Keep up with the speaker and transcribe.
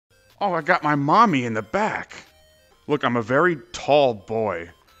Oh, I got my mommy in the back. Look, I'm a very tall boy.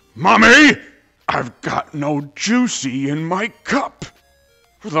 Mommy! I've got no juicy in my cup.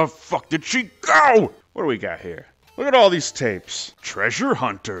 Where the fuck did she go? What do we got here? Look at all these tapes. Treasure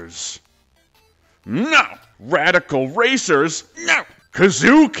hunters. No. Radical racers. No.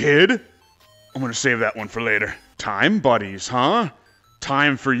 Kazoo Kid. I'm gonna save that one for later. Time buddies, huh?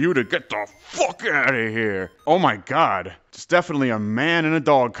 Time for you to get the fuck out of here. Oh my god. It's definitely a man in a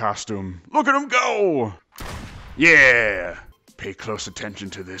dog costume. Look at him go. Yeah. Pay close attention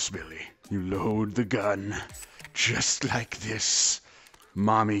to this, Billy. You load the gun. Just like this.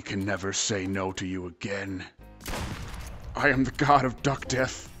 Mommy can never say no to you again. I am the god of duck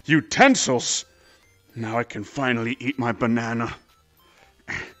death. Utensils! Now I can finally eat my banana.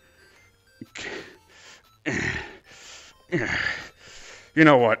 You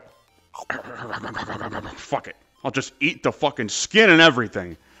know what? Fuck it. I'll just eat the fucking skin and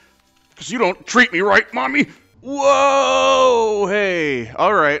everything. Because you don't treat me right, Mommy! Whoa! Hey!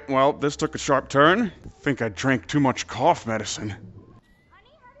 Alright, well, this took a sharp turn. Think I drank too much cough medicine.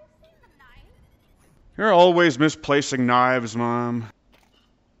 You're always misplacing knives, Mom.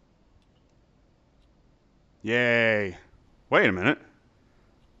 Yay. Wait a minute.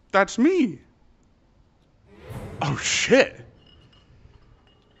 That's me. Oh, shit.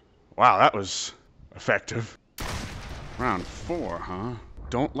 Wow, that was effective. Round 4, huh?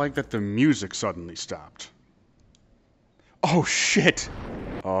 Don't like that the music suddenly stopped. Oh, shit.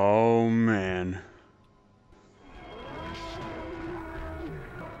 Oh, man.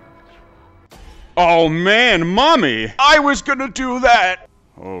 Oh man, Mommy! I was gonna do that!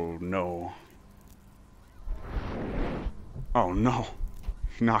 Oh no. Oh no.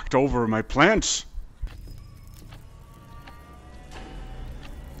 He knocked over my plants.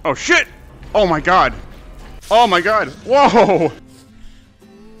 Oh shit! Oh my god! Oh my god! Whoa! Hello,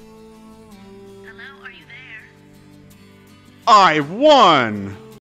 are you there? I won!